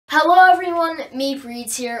Hello everyone, Meep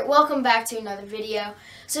Reads here. Welcome back to another video.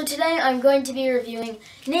 So today I'm going to be reviewing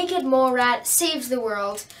Naked Mole Rat Saves the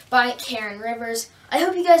World by Karen Rivers. I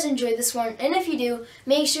hope you guys enjoyed this one, and if you do,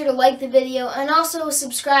 make sure to like the video and also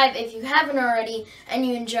subscribe if you haven't already and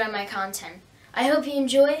you enjoy my content. I hope you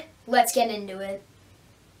enjoy. Let's get into it.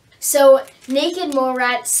 So, Naked Mole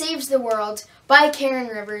Rat Saves the World by Karen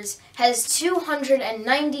Rivers has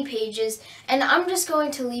 290 pages, and I'm just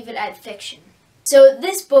going to leave it at fiction. So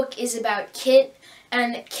this book is about Kit,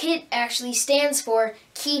 and Kit actually stands for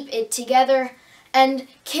Keep It Together, and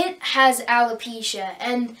Kit has alopecia,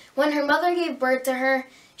 and when her mother gave birth to her,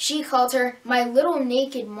 she called her my little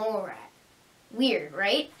naked mole rat. Weird,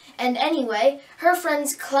 right? And anyway, her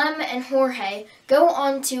friends Clem and Jorge go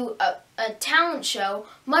on to a talent show,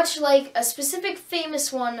 much like a specific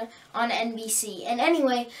famous one on NBC. And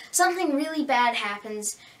anyway, something really bad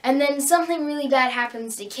happens, and then something really bad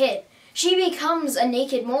happens to Kit. She becomes a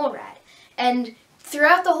naked mole rat, and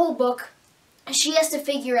throughout the whole book, she has to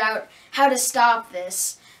figure out how to stop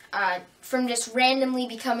this from just randomly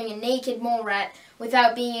becoming a naked mole rat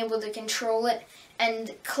without being able to control it,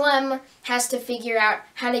 and Clem has to figure out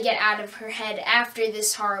how to get out of her head after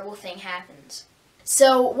this horrible thing happens.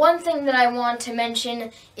 So one thing that I want to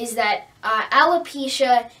mention is that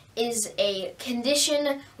alopecia is a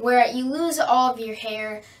condition where you lose all of your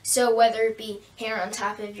hair, so whether it be hair on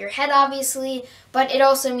top of your head obviously, but it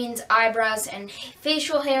also means eyebrows and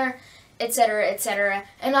facial hair, etc., etc.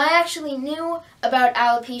 And I actually knew about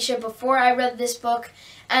alopecia before I read this book,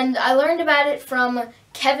 and I learned about it from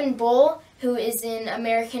Kevin Bull, who is in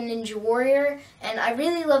American Ninja Warrior, and I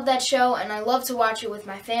really love that show, and I love to watch it with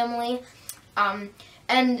my family.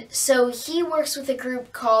 And so he works with a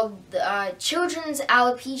group called the Children's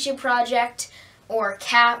Alopecia Project, or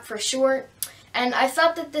CAP for short. And I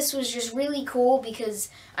thought that this was just really cool because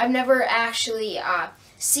I've never actually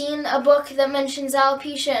seen a book that mentions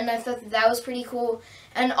alopecia, and I thought that that was pretty cool.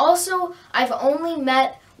 And also, I've only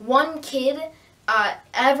met one kid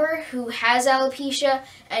ever who has alopecia,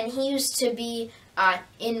 and he used to be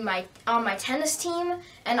on my tennis team,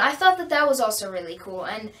 and I thought that that was also really cool,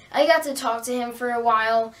 and I got to talk to him for a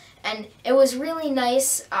while, and it was really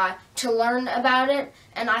nice to learn about it,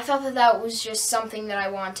 and I thought that that was just something that I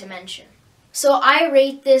want to mention. So I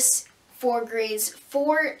rate this for grades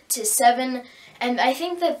 4 to 7, and I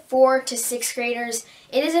think that 4 to 6th graders,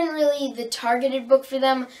 it isn't really the targeted book for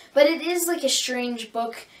them, but it is like a strange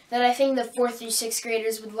book that I think the 4th through 6th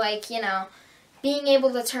graders would like, you know, being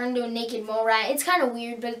able to turn to a naked mole rat. It's kind of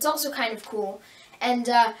weird, but it's also kind of cool. And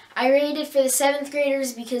I rated it for the 7th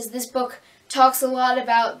graders because this book talks a lot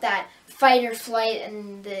about that fight or flight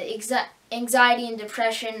and the anxiety and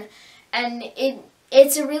depression, and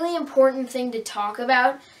it's a really important thing to talk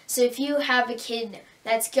about. So if you have a kid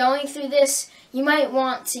that's going through this, you might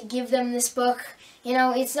want to give them this book. You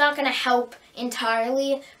know, it's not going to help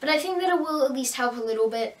entirely, but I think that it will at least help a little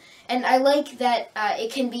bit. And I like that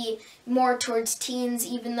it can be more towards teens,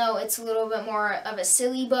 even though it's a little bit more of a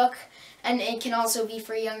silly book. And it can also be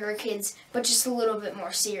for younger kids, but just a little bit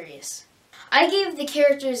more serious. I gave the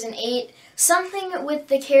characters an 8. Something with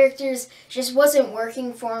the characters just wasn't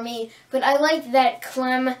working for me, but I liked that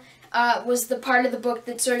Clem was the part of the book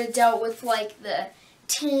that sort of dealt with like the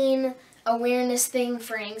teen awareness thing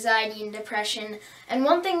for anxiety and depression. And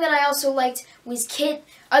one thing that I also liked was Kit,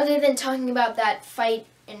 other than talking about that fight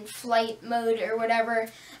and flight mode or whatever,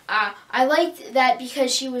 I liked that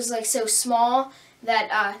because she was like so small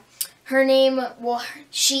that her name, well,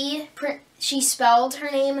 she spelled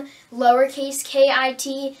her name lowercase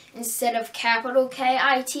K-I-T instead of capital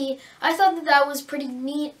K-I-T. I thought that that was pretty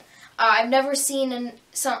neat. I've never seen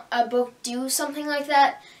a book do something like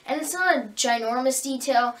that, and it's not a ginormous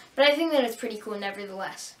detail, but I think that it's pretty cool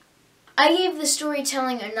nevertheless. I gave the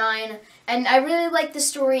storytelling a 9, and I really liked the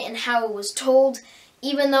story and how it was told,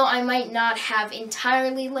 even though I might not have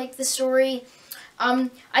entirely liked the story.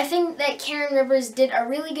 I think that Karen Rivers did a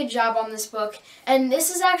really good job on this book, and this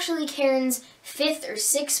is actually Karen's 5th or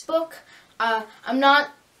 6th book.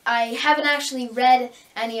 I haven't actually read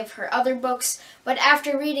any of her other books, but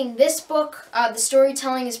after reading this book, the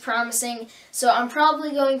storytelling is promising, so I'm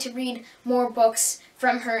probably going to read more books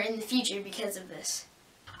from her in the future because of this.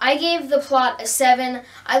 I gave the plot a 7.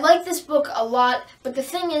 I like this book a lot, but the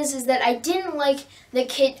thing is that I didn't like that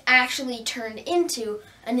Kit actually turned into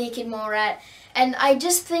a naked mole rat, and I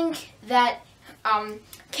just think that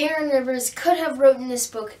Karen Rivers could have written this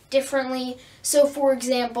book differently. So for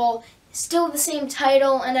example, still the same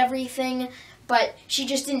title and everything, but she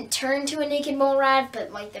just didn't turn to a naked mole rat,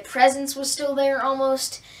 but like the presence was still there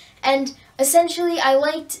almost. And essentially I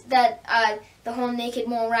liked that the whole naked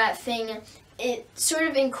mole rat thing it sort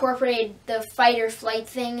of incorporated the fight or flight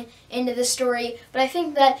thing into the story, but I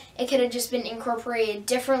think that it could have just been incorporated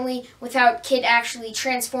differently without Kid actually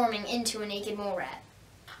transforming into a naked mole rat.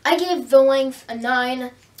 I gave the length a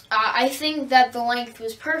 9. I think that the length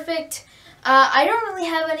was perfect. I don't really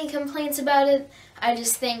have any complaints about it. I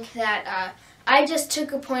just think that I just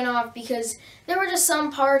took a point off because there were just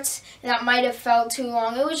some parts that might have felt too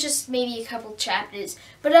long. It was just maybe a couple chapters,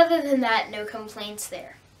 but other than that, no complaints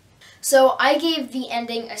there. So I gave the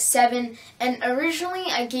ending a 7, and originally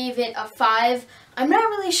I gave it a 5. I'm not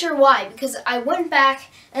really sure why, because I went back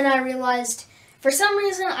and I realized for some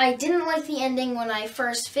reason I didn't like the ending when I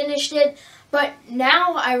first finished it, but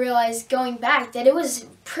now I realize going back that it was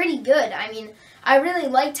pretty good. I mean, I really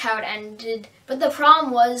liked how it ended, but the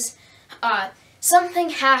problem was something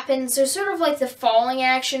happened, so sort of like the falling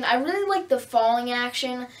action. I really liked the falling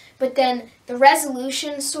action, but then the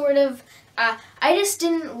resolution sort of, I just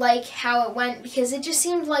didn't like how it went because it just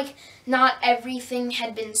seemed like not everything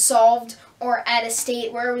had been solved or at a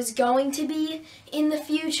state where it was going to be in the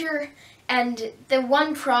future. And the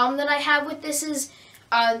one problem that I have with this is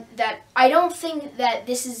that I don't think that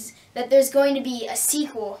there's going to be a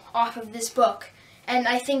sequel off of this book. And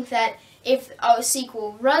I think that if a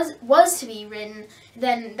sequel was to be written,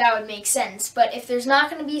 then that would make sense. But if there's not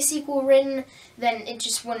going to be a sequel written, then it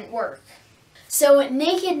just wouldn't work. So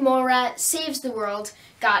Naked Mole Rat Saves the World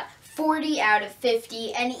got 40 out of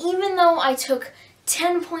 50, and even though I took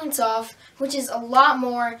 10 points off, which is a lot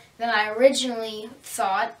more than I originally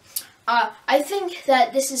thought, I think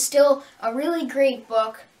that this is still a really great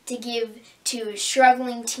book to give to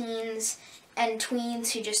struggling teens and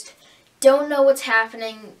tweens who just don't know what's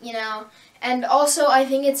happening, you know. And also I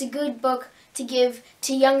think it's a good book to give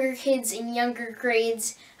to younger kids in younger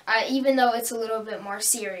grades, even though it's a little bit more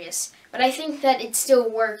serious. But I think that it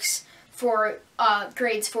still works for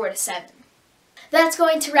grades 4 to 7. That's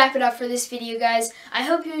going to wrap it up for this video, guys. I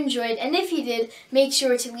hope you enjoyed, and if you did, make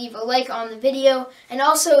sure to leave a like on the video. And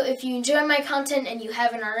also, if you enjoy my content and you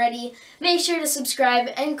haven't already, make sure to subscribe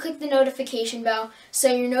and click the notification bell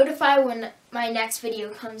so you're notified when my next video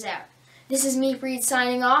comes out. This is Meep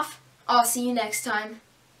signing off. I'll see you next time.